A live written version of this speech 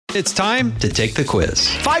It's time to take the quiz.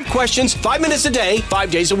 5 questions, 5 minutes a day,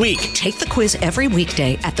 5 days a week. Take the quiz every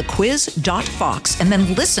weekday at thequiz.fox and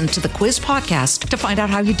then listen to the quiz podcast to find out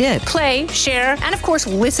how you did. Play, share, and of course,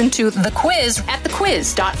 listen to The Quiz at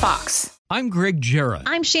thequiz.fox. I'm Greg Jarrett.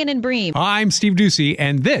 I'm Shannon Bream. I'm Steve Ducey,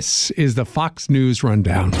 and this is the Fox News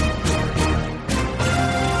Rundown.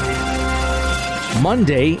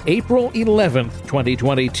 Monday, April 11th,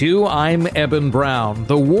 2022. I'm Eben Brown.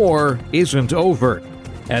 The war isn't over,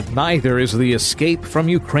 and neither is the escape from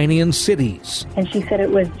Ukrainian cities. And she said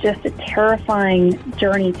it was just a terrifying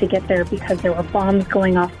journey to get there because there were bombs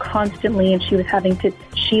going off constantly, and she was having to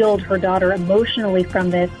shield her daughter emotionally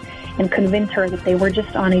from this and convince her that they were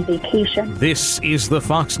just on a vacation. This is the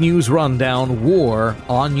Fox News Rundown: War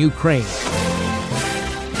on Ukraine.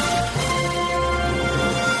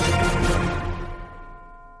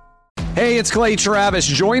 Hey, it's Clay Travis.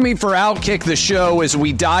 Join me for Outkick the Show as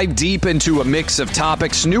we dive deep into a mix of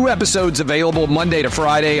topics. New episodes available Monday to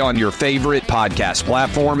Friday on your favorite podcast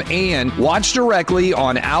platform, and watch directly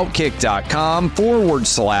on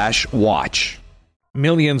Outkick.com/watch.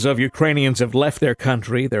 Millions of Ukrainians have left their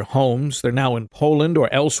country, their homes. They're now in Poland or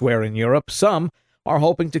elsewhere in Europe. Some are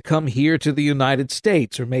hoping to come here to the United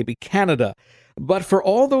States or maybe Canada. But for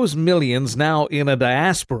all those millions now in a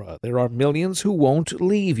diaspora, there are millions who won't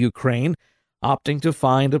leave Ukraine, opting to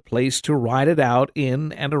find a place to ride it out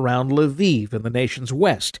in and around Lviv in the nation's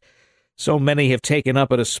west. So many have taken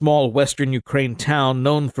up at a small western Ukraine town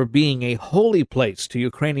known for being a holy place to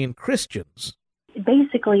Ukrainian Christians.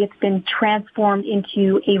 Basically, it's been transformed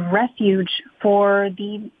into a refuge for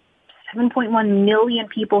the 7.1 million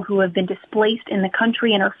people who have been displaced in the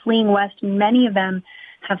country and are fleeing west. Many of them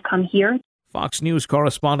have come here. Fox News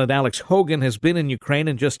correspondent Alex Hogan has been in Ukraine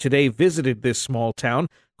and just today visited this small town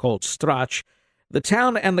called Strach. The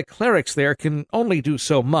town and the clerics there can only do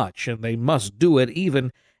so much, and they must do it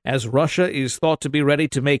even as Russia is thought to be ready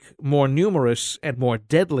to make more numerous and more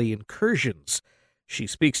deadly incursions. She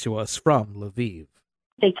speaks to us from Lviv.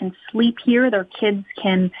 They can sleep here. Their kids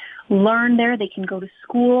can learn there. They can go to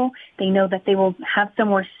school. They know that they will have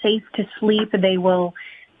somewhere safe to sleep. They will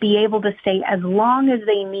be able to stay as long as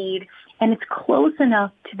they need. And it's close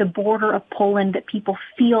enough to the border of Poland that people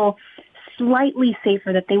feel slightly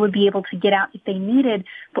safer, that they would be able to get out if they needed.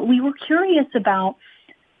 But we were curious about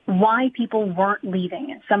why people weren't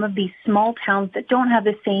leaving. And some of these small towns that don't have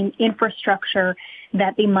the same infrastructure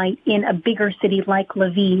that they might in a bigger city like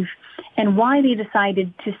Lviv, and why they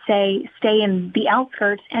decided to stay in the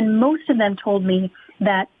outskirts. And most of them told me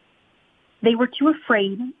that they were too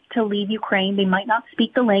afraid to leave Ukraine. They might not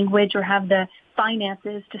speak the language or have the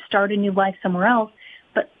finances to start a new life somewhere else.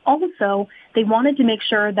 But also, they wanted to make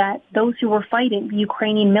sure that those who were fighting, the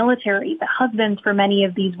Ukrainian military, the husbands for many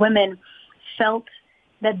of these women, felt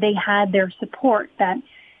that they had their support, that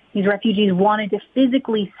these refugees wanted to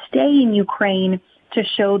physically stay in Ukraine to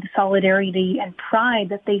show the solidarity and pride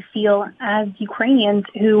that they feel as Ukrainians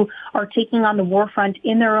who are taking on the war front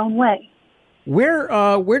in their own way. Where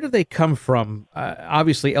do they come from?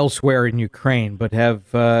 Obviously elsewhere in Ukraine, but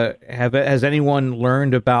has anyone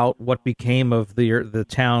learned about what became of the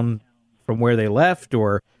town from where they left,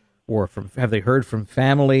 or have they heard from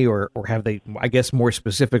family, or have they, I guess more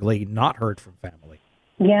specifically, not heard from family?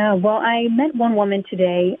 Yeah, well, I met one woman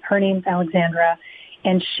today. Her name's Alexandra,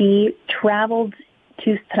 and she traveled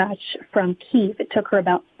to Strach from Kyiv. It took her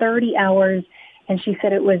about 30 hours. And she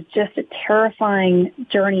said it was just a terrifying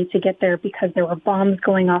journey to get there because there were bombs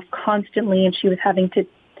going off constantly, and she was having to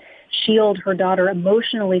shield her daughter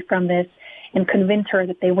emotionally from this and convince her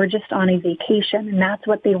that they were just on a vacation, and that's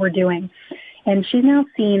what they were doing. And she's now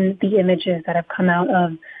seen the images that have come out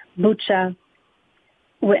of Bucha,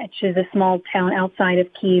 which is a small town outside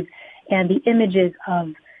of Kyiv, and the images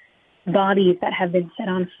of bodies that have been set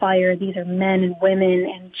on fire. These are men and women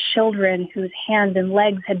and children whose hands and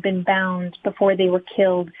legs had been bound before they were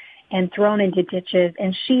killed and thrown into ditches.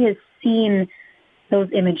 And she has seen those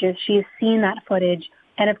images. She has seen that footage.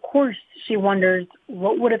 And of course, she wonders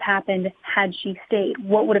what would have happened had she stayed.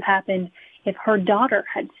 What would have happened if her daughter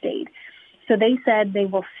had stayed? So they said they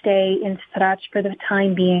will stay in Strach for the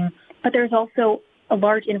time being. But there's also a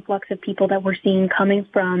large influx of people that we're seeing coming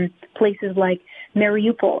from places like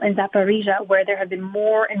Mariupol and Zaporizhia, where there have been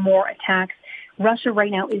more and more attacks. Russia right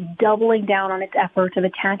now is doubling down on its efforts of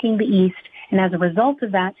attacking the east. And as a result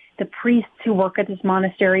of that, the priests who work at this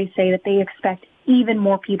monastery say that they expect even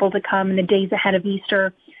more people to come in the days ahead of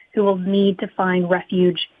Easter who will need to find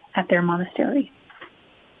refuge at their monastery.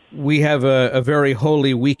 We have a very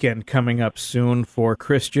holy weekend coming up soon for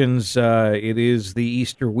Christians. It is the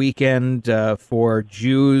Easter weekend. For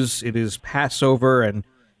Jews, it is Passover, and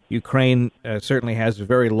Ukraine certainly has a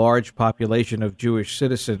very large population of Jewish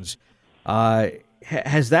citizens.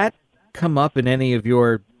 Has that come up in any of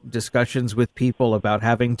your discussions with people about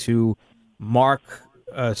having to mark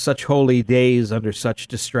such holy days under such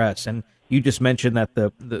distress? And you just mentioned that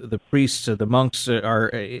the priests, the monks are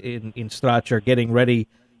in Strach are getting ready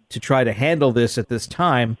to try to handle this at this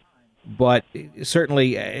time. But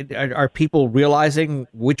certainly, are people realizing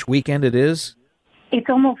which weekend it is? It's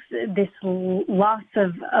almost this loss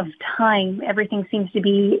of time. Everything seems to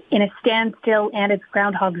be in a standstill, and it's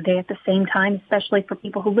Groundhog's Day at the same time, especially for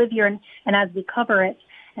people who live here. And as we cover it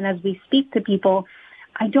and as we speak to people,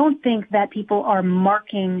 I don't think that people are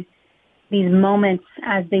marking these moments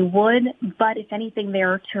as they would, but if anything,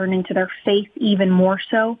 they're turning to their faith even more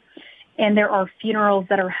so. And there are funerals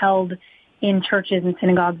that are held in churches and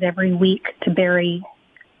synagogues every week to bury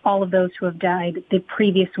all of those who have died the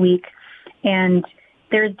previous week. And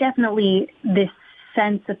there's definitely this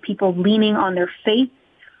sense of people leaning on their faith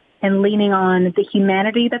and leaning on the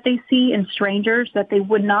humanity that they see in strangers that they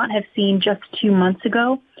would not have seen just 2 months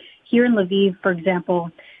ago. Here in Lviv, for example,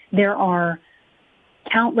 there are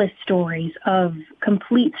countless stories of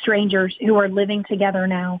complete strangers who are living together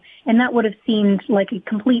now. And that would have seemed like a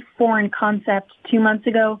complete foreign concept 2 months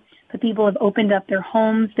ago. But people have opened up their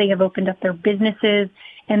homes, they have opened up their businesses,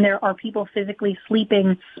 and there are people physically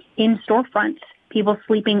sleeping in storefronts, people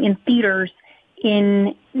sleeping in theaters,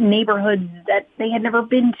 in neighborhoods that they had never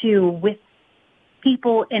been to, with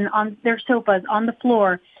people on their sofas, on the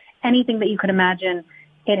floor, anything that you could imagine.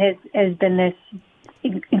 It has been this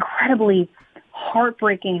incredibly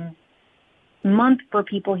heartbreaking month for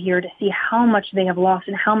people here to see how much they have lost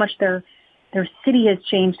and how much their city has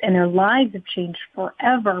changed and their lives have changed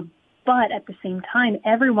forever. But at the same time,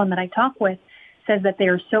 everyone that I talk with says that they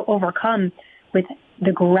are so overcome with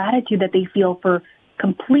the gratitude that they feel for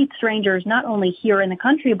complete strangers, not only here in the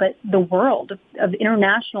country, but the world of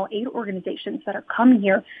international aid organizations that are coming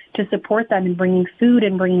here to support them and bringing food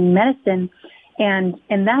and bringing medicine. And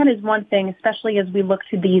that is one thing, especially as we look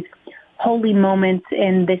to these holy moments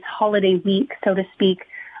in this holiday week, so to speak,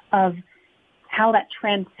 of how that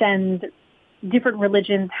transcends different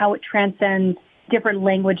religions, how it transcends different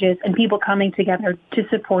languages, and people coming together to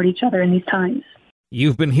support each other in these times.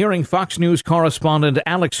 You've been hearing Fox News correspondent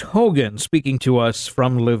Alex Hogan speaking to us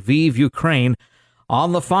from Lviv, Ukraine.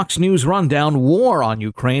 On the Fox News Rundown, War on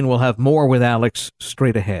Ukraine. We'll have more with Alex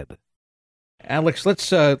straight ahead. Alex, let's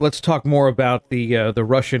talk more about the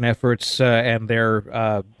Russian efforts and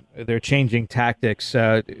their changing tactics.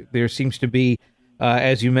 There seems to be,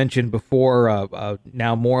 as you mentioned before,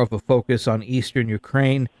 now more of a focus on eastern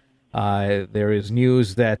Ukraine. There is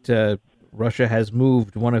news that Russia has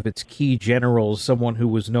moved one of its key generals, someone who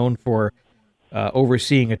was known for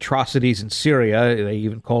overseeing atrocities in Syria. They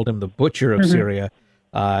even called him the Butcher of Syria.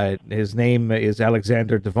 His name is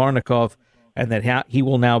Alexander Dvornikov, and that he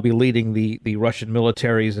will now be leading the Russian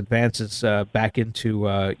military's advances back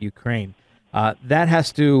into Ukraine. That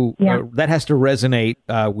has to resonate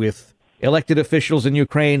with elected officials in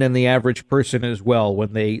Ukraine and the average person as well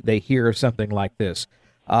when they hear something like this.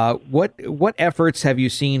 What efforts have you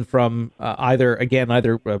seen from either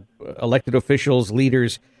elected officials,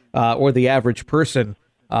 leaders, or the average person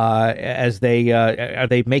as are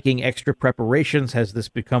they making extra preparations? Has this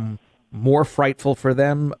become more frightful for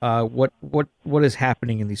them? What is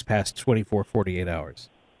happening in these past 24, 48 hours?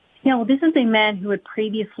 Yeah, well, this is a man who had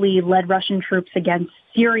previously led Russian troops against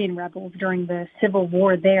Syrian rebels during the civil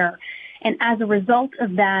war there. And as a result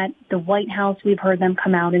of that, the White House, we've heard them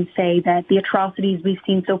come out and say that the atrocities we've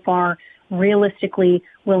seen so far realistically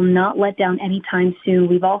will not let down anytime soon.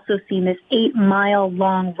 We've also seen this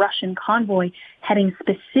 8-mile-long Russian convoy heading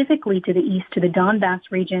specifically to the east, to the Donbass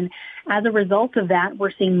region. As a result of that,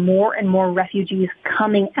 we're seeing more and more refugees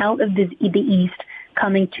coming out of the east,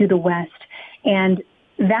 coming to the west. And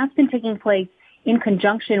that's been taking place in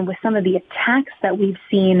conjunction with some of the attacks that we've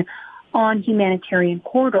seen on humanitarian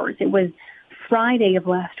corridors. It was Friday of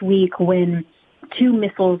last week when 2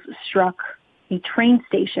 missiles struck a train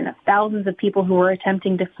station of thousands of people who were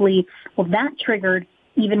attempting to flee. Well, that triggered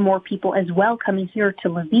even more people as well coming here to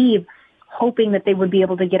Lviv, hoping that they would be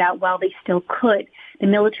able to get out while they still could. The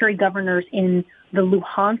military governors in the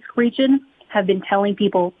Luhansk region have been telling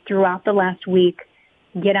people throughout the last week,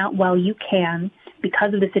 get out while you can,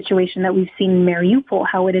 because of the situation that we've seen in Mariupol,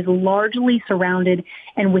 how it is largely surrounded.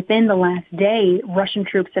 And within the last day, Russian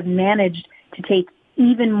troops have managed to take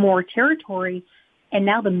even more territory. And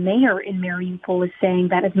now the mayor in Mariupol is saying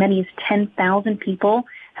that as many as 10,000 people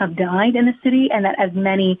have died in the city and that as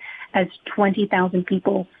many as 20,000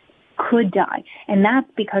 people could die. And that's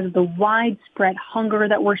because of the widespread hunger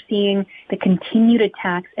that we're seeing, the continued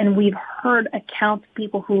attacks. And we've heard accounts of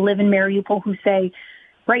people who live in Mariupol who say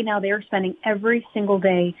right now they're spending every single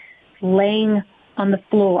day laying on the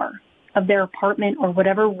floor of their apartment or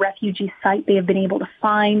whatever refugee site they have been able to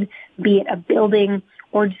find, be it a building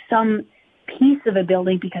or some piece of a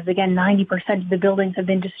building, because again, 90% of the buildings have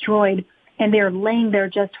been destroyed, and they're laying there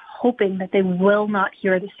just hoping that they will not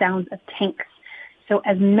hear the sounds of tanks. So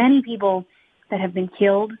as many people that have been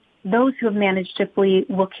killed, those who have managed to flee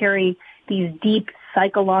will carry these deep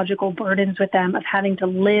psychological burdens with them of having to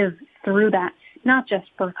live through that, not just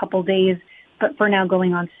for a couple days, but for now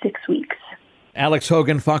going on 6 weeks. Alex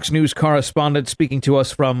Hogan, Fox News correspondent, speaking to us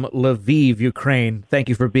from Lviv, Ukraine. Thank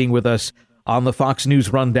you for being with us on the Fox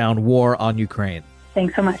News Rundown, War on Ukraine.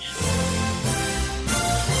 Thanks so much.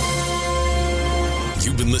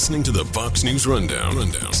 You've been listening to the Fox News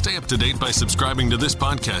Rundown. Stay up to date by subscribing to this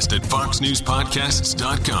podcast at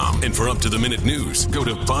foxnewspodcasts.com. And for up-to-the-minute news, go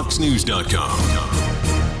to foxnews.com.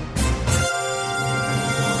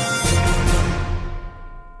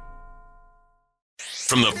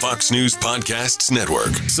 From the Fox News Podcasts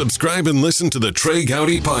Network, subscribe and listen to the Trey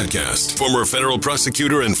Gowdy Podcast. Former federal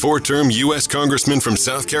prosecutor and 4-term U.S. Congressman from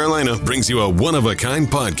South Carolina brings you a one-of-a-kind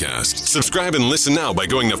podcast. Subscribe and listen now by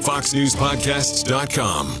going to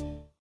foxnewspodcasts.com.